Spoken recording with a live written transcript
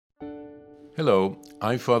Hello,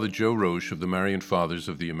 I'm Father Joe Roche of the Marian Fathers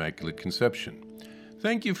of the Immaculate Conception.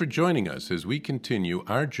 Thank you for joining us as we continue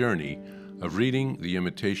our journey of reading the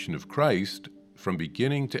Imitation of Christ from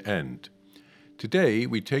beginning to end. Today,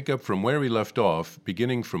 we take up from where we left off,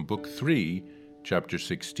 beginning from Book 3, Chapter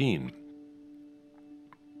 16.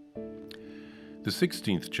 The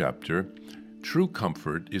 16th chapter, True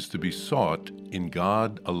Comfort is to be sought in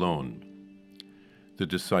God alone. The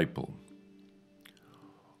Disciple.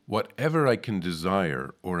 Whatever I can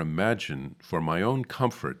desire or imagine for my own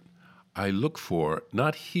comfort, I look for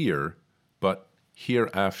not here, but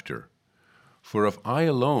hereafter. For if I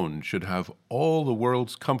alone should have all the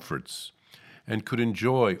world's comforts and could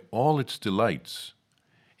enjoy all its delights,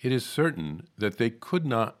 it is certain that they could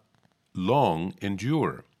not long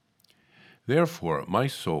endure. Therefore, my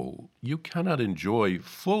soul, you cannot enjoy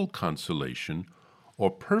full consolation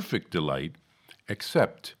or perfect delight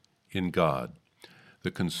except in God, the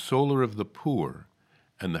consoler of the poor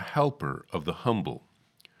and the helper of the humble.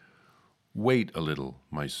 Wait a little,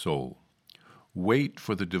 my soul. Wait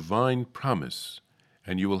for the divine promise,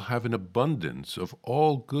 and you will have an abundance of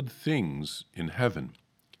all good things in heaven.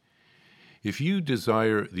 If you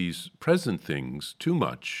desire these present things too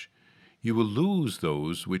much, you will lose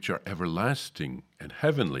those which are everlasting and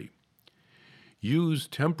heavenly. Use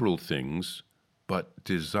temporal things, but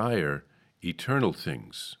desire eternal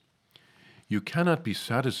things. You cannot be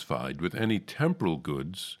satisfied with any temporal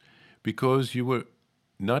goods because you were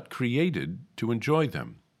not created to enjoy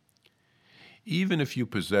them. Even if you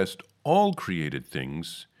possessed all created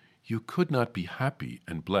things, you could not be happy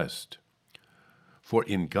and blessed. For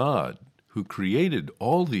in God, who created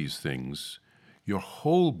all these things, your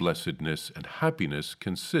whole blessedness and happiness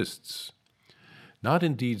consists, not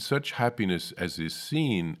indeed such happiness as is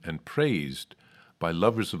seen and praised by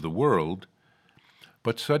lovers of the world,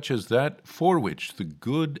 but such as that for which the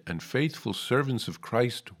good and faithful servants of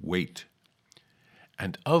Christ wait,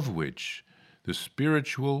 and of which the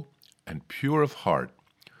spiritual and pure of heart,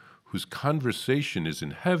 whose conversation is in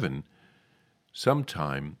heaven,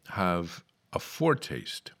 sometime have a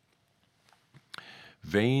foretaste.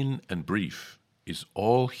 Vain and brief is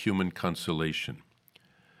all human consolation,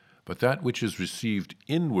 but that which is received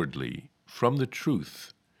inwardly from the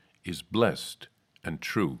truth is blessed and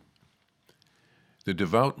true. The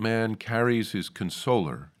devout man carries his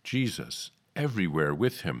consoler, Jesus, everywhere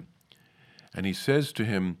with him, and he says to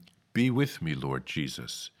him, "Be with me, Lord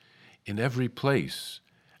Jesus, in every place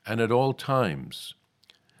and at all times.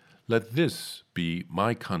 Let this be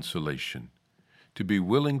my consolation, to be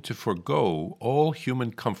willing to forego all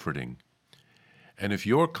human comforting. And if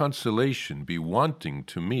your consolation be wanting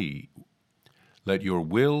to me, let your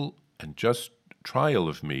will and just trial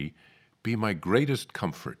of me be my greatest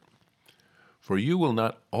comfort. For you will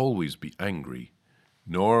not always be angry,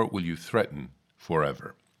 nor will you threaten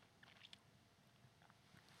forever."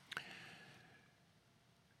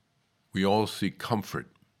 We all seek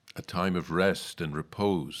comfort, a time of rest and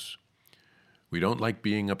repose. We don't like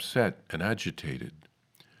being upset and agitated.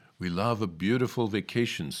 We love a beautiful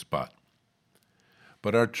vacation spot.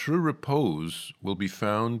 But our true repose will be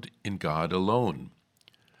found in God alone.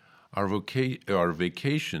 Our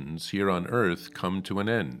vacations here on earth come to an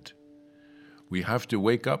end. We have to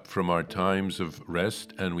wake up from our times of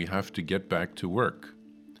rest and we have to get back to work.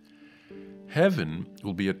 Heaven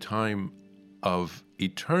will be a time of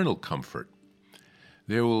eternal comfort.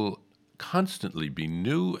 There will constantly be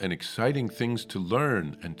new and exciting things to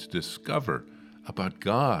learn and to discover about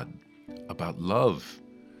God, about love,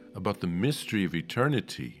 about the mystery of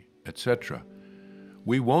eternity, etc.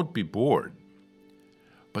 We won't be bored,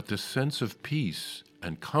 but the sense of peace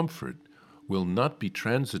and comfort will not be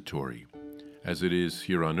transitory, as it is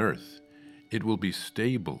here on earth. It will be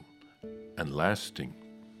stable and lasting.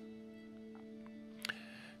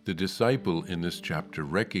 The disciple in this chapter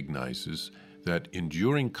recognizes that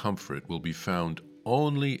enduring comfort will be found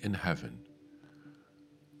only in heaven,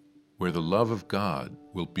 where the love of God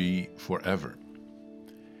will be forever.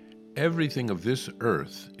 Everything of this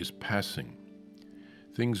earth is passing.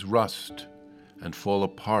 Things rust and fall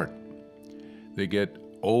apart. They get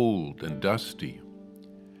old and dusty.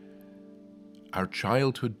 Our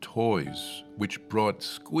childhood toys, which brought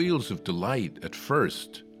squeals of delight at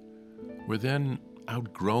first, were then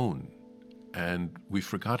outgrown, and we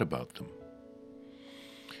forgot about them.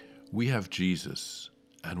 We have Jesus,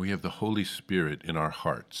 and we have the Holy Spirit in our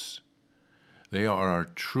hearts. They are our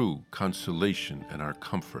true consolation and our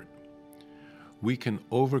comfort. We can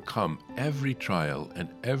overcome every trial and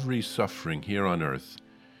every suffering here on earth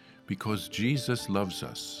because Jesus loves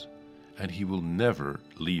us, and he will never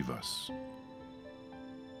leave us.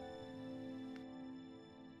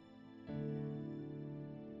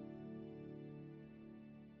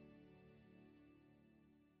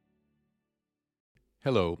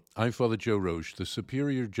 Hello, I'm Father Joe Roche, the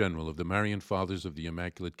Superior General of the Marian Fathers of the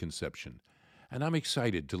Immaculate Conception, and I'm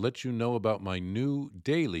excited to let you know about my new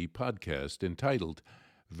daily podcast entitled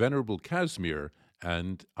Venerable Casimir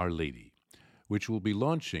and Our Lady, which will be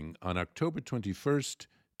launching on October 21st,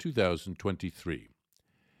 2023.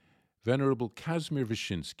 Venerable Casimir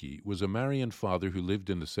Wyszynski was a Marian father who lived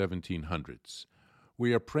in the 1700s.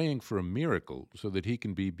 We are praying for a miracle so that he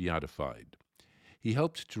can be beatified. He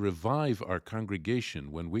helped to revive our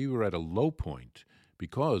congregation when we were at a low point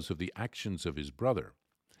because of the actions of his brother.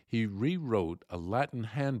 He rewrote a Latin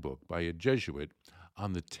handbook by a Jesuit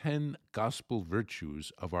on the 10 gospel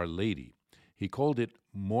virtues of Our Lady. He called it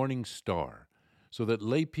Morning Star, so that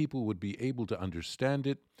lay people would be able to understand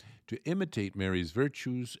it, to imitate Mary's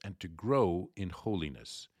virtues, and to grow in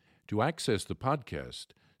holiness. To access the podcast,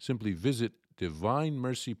 simply visit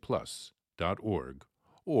divinemercyplus.org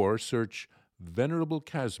or search Venerable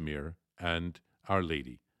Casimir and Our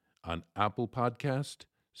Lady on Apple Podcast,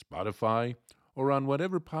 Spotify, or on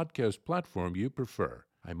whatever podcast platform you prefer.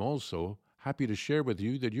 I'm also happy to share with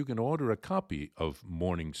you that you can order a copy of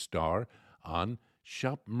Morning Star on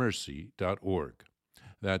shopmercy.org.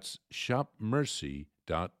 That's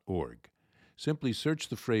shopmercy.org. Simply search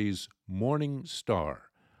the phrase Morning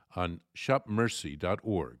Star on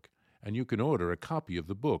shopmercy.org, and you can order a copy of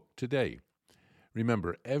the book today.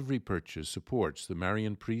 Remember, every purchase supports the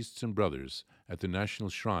Marian priests and brothers at the National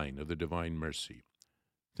Shrine of the Divine Mercy.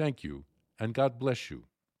 Thank you, and God bless you.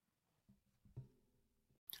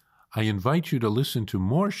 I invite you to listen to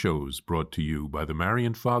more shows brought to you by the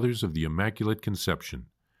Marian Fathers of the Immaculate Conception.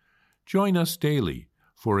 Join us daily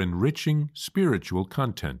for enriching spiritual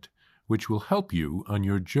content, which will help you on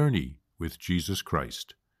your journey with Jesus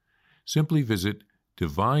Christ. Simply visit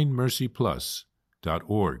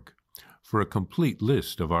divinemercyplus.org for a complete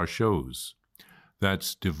list of our shows.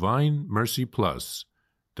 That's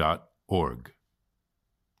divinemercyplus.org.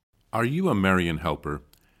 Are you a Marian helper?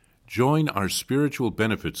 Join our Spiritual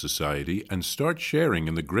Benefit Society and start sharing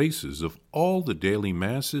in the graces of all the daily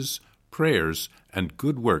masses, prayers, and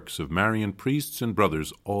good works of Marian priests and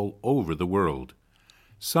brothers all over the world.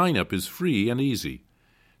 Sign up is free and easy.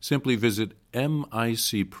 Simply visit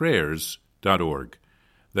micprayers.org.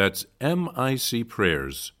 That's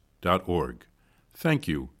micprayers.org. Thank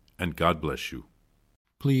you, and God bless you.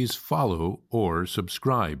 Please follow or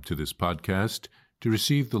subscribe to this podcast to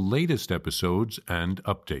receive the latest episodes and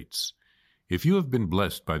updates. If you have been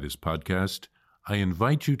blessed by this podcast, I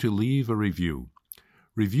invite you to leave a review.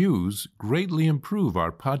 Reviews greatly improve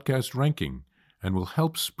our podcast ranking and will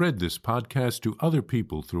help spread this podcast to other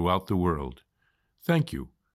people throughout the world. Thank you.